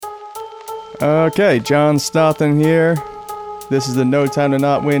Okay, John Stotham here. This is the No Time to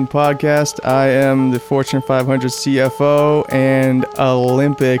Not Win podcast. I am the Fortune 500 CFO and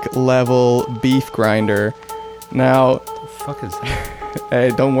Olympic level beef grinder. Now, What the fuck is that?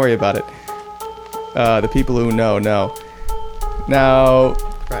 hey, don't worry about it. The people who know. Now,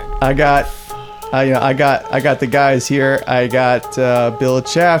 Right. I got the guys here. I got Bill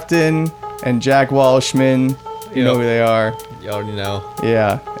Chafton and Jack Walshman. You know who they are. You already know.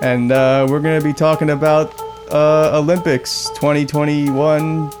 Yeah, and we're going to be talking about Olympics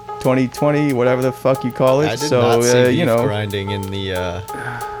 2021, 2020, whatever the fuck you call it. I did not see you know. grinding in the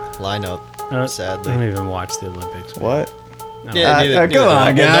lineup, sadly. I don't even watch the Olympics. man. What? No. Yeah, neither Come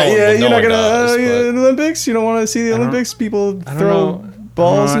on, do I. guy. Well, Yeah, no you're not one going does, to but- the Olympics? You don't want to see the I don't- Olympics? People I don't throw know.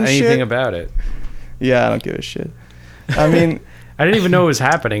 balls I don't and know anything shit? about it. Yeah, I don't give a shit. I mean, I didn't even know it was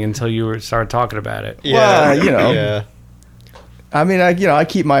happening until you started talking about it. Yeah, Well, you know. Yeah. I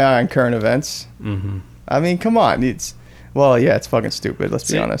keep my eye on current events. Mm-hmm. I mean, come on. It's fucking stupid. Let's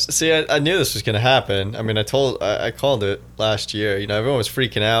be honest. See, I knew this was going to happen. I mean, I called it last year. You know, everyone was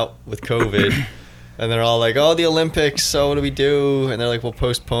freaking out with COVID. And they're all like, oh, the Olympics, so what do we do? And they're like, we'll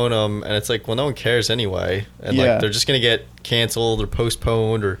postpone them. And it's like, well, no one cares anyway. And Yeah. like, they're just going to get canceled or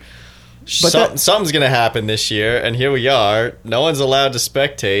postponed or But something's going to happen this year. And here we are. No one's allowed to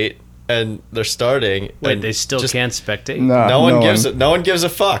spectate. And they're starting. Wait, and they still just- can't spectate? No one gives a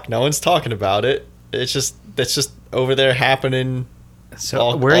fuck. No one's talking about it. It's just over there happening.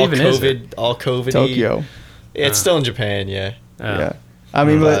 So where even COVID, is it? all COVID. Tokyo. It's still in Japan, yeah. Oh. Yeah. I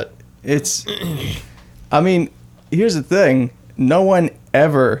mean, but it's. I mean, here's the thing. No one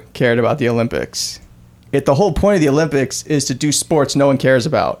ever cared about the Olympics. The whole point of the Olympics is to do sports no one cares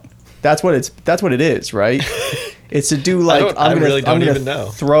about. That's what it is, right? It's to do like I I'm really don't gonna even know.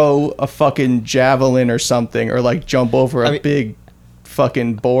 throw a fucking javelin or something, or like jump over a big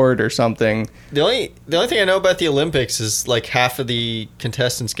fucking board or something. The only thing I know about the Olympics is like half of the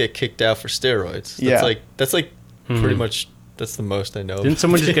contestants get kicked out for steroids. That's like pretty much that's the most I know. Didn't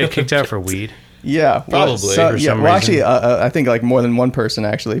someone just get kicked out for weed? Yeah, Probably, for some well, actually, reason. I think like more than one person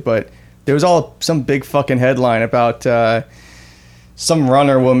actually, but there was some big fucking headline about some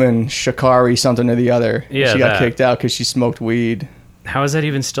runner woman, Sha'Carri something or the other. Yeah, she got that. kicked out because she smoked weed. How is that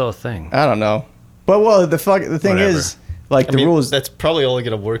even still a thing? I don't know, but the thing Whatever. is, like I the mean, rules. that's probably only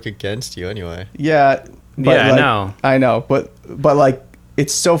going to work against you anyway. Yeah, but Yeah, I like, know. I know, but like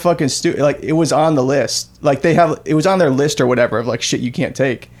it's so fucking stupid. Like it was on the list. Like it was on their list or whatever of like shit you can't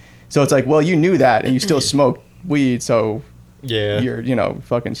take. So it's like, well, you knew that and you still smoked weed, so Yeah. you're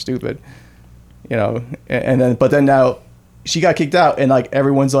fucking stupid. But then now she got kicked out and like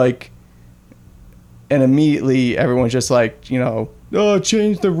everyone's like, and immediately everyone's just like, oh,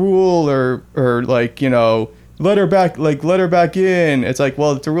 change the rule or like, let her back in. It's like,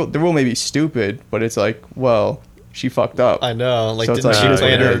 well, the rule may be stupid, but it's like, well, she fucked up. I know. Like, So it's didn't like, she it is what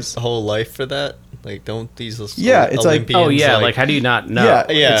plan it her is. whole life for that? Like, don't these Yeah, it's like- Olympians, Oh, yeah. Like, how do you not know?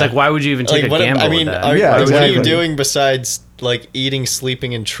 Yeah. Yeah. It's like, why would you even take a what, gamble I mean, with that? are, Yeah, what are you exactly. doing besides like eating,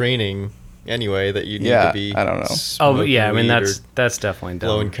 sleeping, and training anyway that you need Yeah, to be? I don't know. Oh, but smoking yeah. I mean, weed or that's definitely dumb.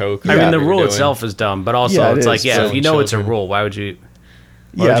 blowing coke. I or mean, the whatever rule you're itself is dumb, but also Yeah, it it's like, is. yeah, if you know it's a Children. rule, why would you?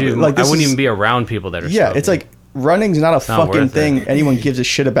 Yeah, but, like, I this wouldn't is- even be around people that are. Yeah, it's smoking. like running's not a not fucking worth thing it. anyone gives a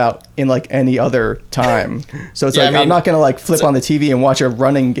shit about in like any other time. So it's Yeah, like I mean, I'm not gonna like flip it's a- on the TV and watch a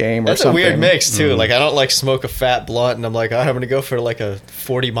running game or That's something. a weird mix Mm. too. Like, I don't like smoke a fat blunt, and I'm like, oh, I'm gonna go for like a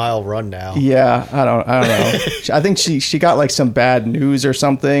 40-mile run now. Yeah, I don't know. I think she got like some bad news or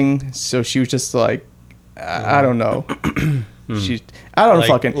something, so she was just like, I don't know. I don't Like,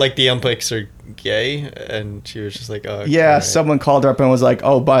 fucking. like the Olympics are gay, and she was just like, oh, Yeah, alright. someone called her up and was like,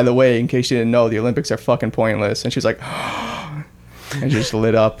 "Oh, by the way, in case you didn't know, the Olympics are fucking pointless." And she was like, and just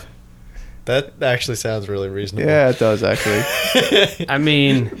lit up. That actually sounds really reasonable. Yeah, it does actually. I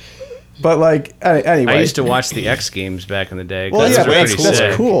mean, But like, anyway, I used to watch the X Games back in the day. 'cause Well, those yeah, were way pretty cool. that's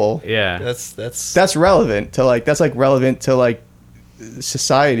sick. cool. Yeah. That's Relevant to like relevant to like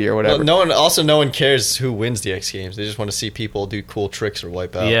society or whatever. well, no one cares who wins the X Games. They just want to see people do cool tricks or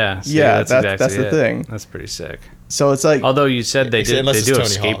wipe out. Yeah. see, Yeah, that's the it. thing. That's pretty sick. So it's like, Although you said they Unless do have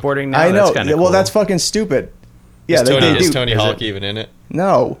it's Tony Hawk. skateboarding now. I know. That's kinda Well, cool. that's fucking stupid. Yeah, Is Tony, they do. is Tony Is Hawk it? even in it?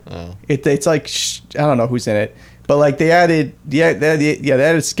 No, Oh. it's like I don't know who's in it, but like they added they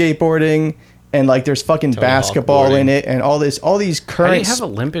added skateboarding and like there's fucking Tony Hawk basketball boarding. in it and all these How do you current. have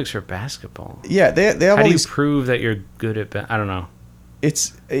Olympics for basketball? Yeah, they have How all do you these. prove that you're good at? I don't know.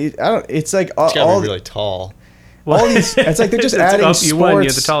 It's like It's gotta all be really tall. all these. It's like they're just It's adding up, sports. you won,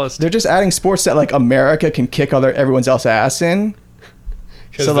 you're the tallest. They're just adding sports that like America can kick everyone's else ass in.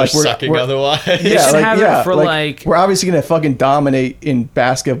 Because So, they're like, we're- sucking we're- otherwise. should have it for, like- we're obviously gonna fucking dominate in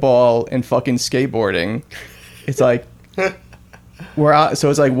basketball and fucking skateboarding. It's like we're out, so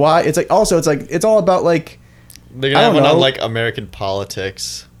it's like why? It's like also it's like it's all about like They're I gonna have don't one on know. like American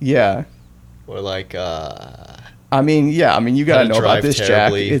politics yeah. or like I mean, yeah. I mean, you gotta How to know about drive this,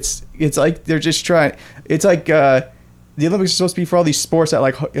 terribly. Jack. It's like they're just trying. It's like the Olympics are supposed to be for all these sports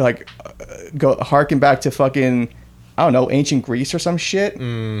that go harken back to fucking I don't know ancient Greece or some shit.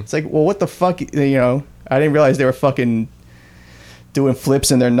 It's like, well, what the fuck? You know, I didn't realize they were fucking doing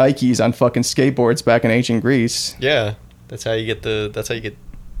flips in their Nikes on fucking skateboards back in ancient Greece. yeah. That's how you get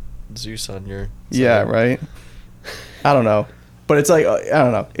Zeus on your Yeah, side. right. I don't know, but it's like I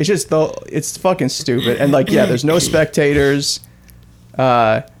don't know. It's just though it's fucking stupid, and like yeah, there's no spectators,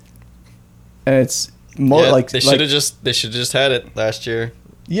 and it's more Yeah, like they should have just had it last year.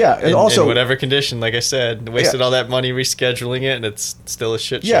 yeah, and In, also in whatever condition, like I said, wasted Yeah. all that money rescheduling it, and it's still a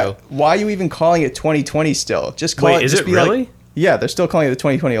shit yeah. show. Why are you even calling it 2020 still? Just call Wait, it. is just it be like- really? yeah, they're still calling it the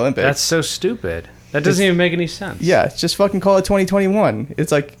 2020 Olympics. That's so stupid. That doesn't even make any sense. yeah, just fucking call it 2021.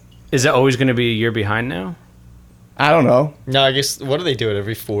 It's like Is it always going to be a year behind now? I don't know. No, I guess what do they do it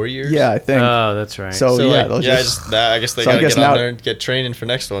every 4 years? Yeah, I think Oh, that's right. so. So yeah, like, they'll yeah, just, I guess they so I gotta guess get on now- there and get training for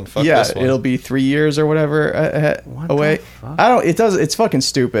next one. Fuck yeah, this one. it'll be 3 years or whatever What the away. fuck? I don't. It does. It's fucking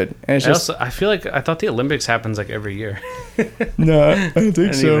stupid, and it's just I feel like I thought the Olympics happens like every year. no. I don't think I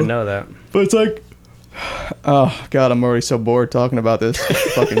didn't even know that. But it's like, oh god, I'm already so bored talking about this.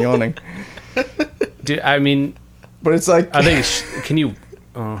 Fucking yawning. Dude, I mean, But it's like, I think can you?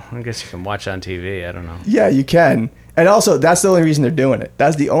 Oh, I guess you can watch on TV. I don't know. yeah, you can. And also, that's the only reason they're doing it.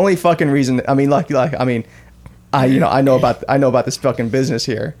 That's the only fucking reason. I mean, I mean, I know about this fucking business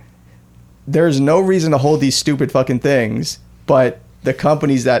here. There's no reason to hold these stupid fucking things, but the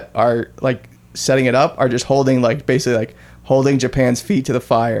companies that are like setting it up are just holding like basically like holding Japan's feet to the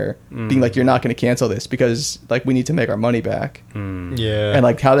fire, being like, you're not going to cancel this because like we need to make our money back. Yeah. And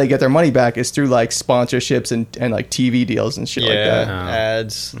like how they get their money back is through like sponsorships and like TV deals and shit like yeah, that.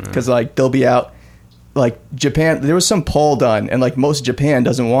 ads. Because like they'll be out, like Japan. There was some poll done, and like most of Japan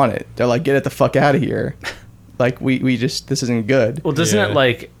doesn't want it. They're like, get it the fuck out of here. Like we just this isn't good. Well, doesn't Yeah. it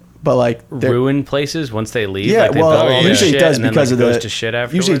like But like they're- ruin places once they leave? yeah, like, they build well, all this usually it shit does and then, because like, of it goes the to shit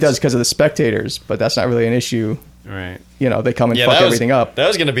afterwards. usually it does because of the spectators, but that's not really an issue. Right. You know, they come and Yeah, fuck that was, everything up. That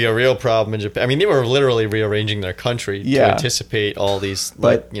was going to be a real problem in Japan. I mean, they were literally rearranging their country Yeah. to anticipate all these,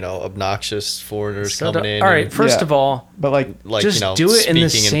 But- like, obnoxious obnoxious foreigners So coming in. all right. and, First Yeah. of all, But like, just do it in the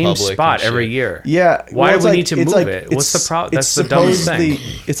same spot every year. yeah, Why well, do it's we like- need to it's move like- it? What's it's- the problem? it's That's the dumbest thing.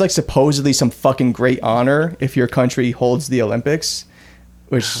 supposedly- It's like supposedly some fucking great honor if your country holds the Olympics,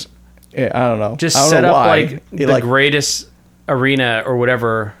 which I don't know. Just I don't set know up why. like It, the greatest arena or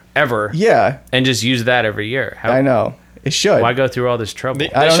whatever ever, yeah, and just use that every year. I know it should. Why go through all this trouble? They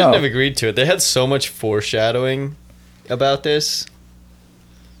I don't shouldn't know. have agreed to it. They had so much foreshadowing about this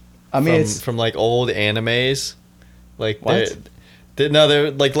I mean, from, it's from like old animes. Like, What?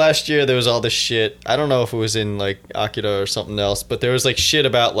 they're like last year there was all this shit. I don't know if it was in like Akira or something else, but there was like shit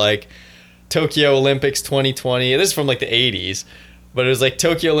about like Tokyo Olympics 2020. This is from like the 80s. But it was like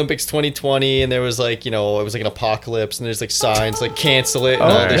Tokyo Olympics 2020, and there was like, it was like an apocalypse, and there's like signs like cancel it and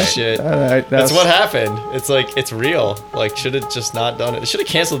all Alright. this shit. all right. That's what happened. It's like, it's real. Like, should have just not done it. They should have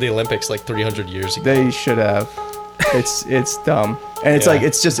canceled the Olympics like 300 years ago. They should have. It's dumb, and it's Yeah. like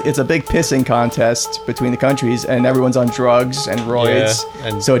it's a big pissing contest between the countries, and everyone's on drugs and roids,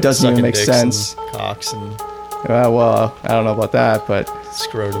 and so it doesn't even sucking make dicks sense. and cocks and Well, I don't know about that, but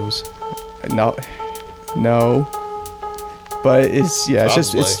scrotums. no. But it's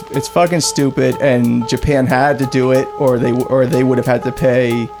it's fucking stupid, and Japan had to do it, or they would have had to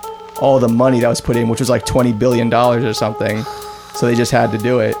pay all the money that was put in, which was like $20 billion or something. So they just had to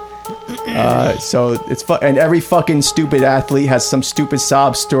do it. So it's and every fucking stupid athlete has some stupid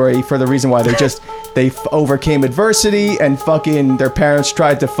sob story for the reason why they overcame adversity, and fucking their parents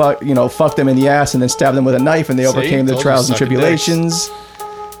tried to fuck them in the ass and then stab them with a knife, and they overcame their told you, trials and sucking tribulations.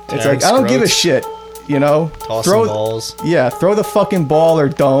 It's like Tearing I don't give a scrotes. shit, Tossing balls. Yeah, throw the fucking ball or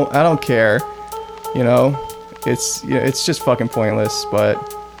don't. I don't care. It's just fucking pointless. But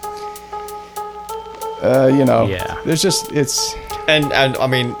Yeah. there's just it's And I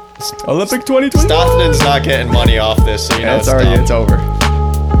mean, Olympic 2020. Stothnen's not getting money off this, so It's already dumb. it's over.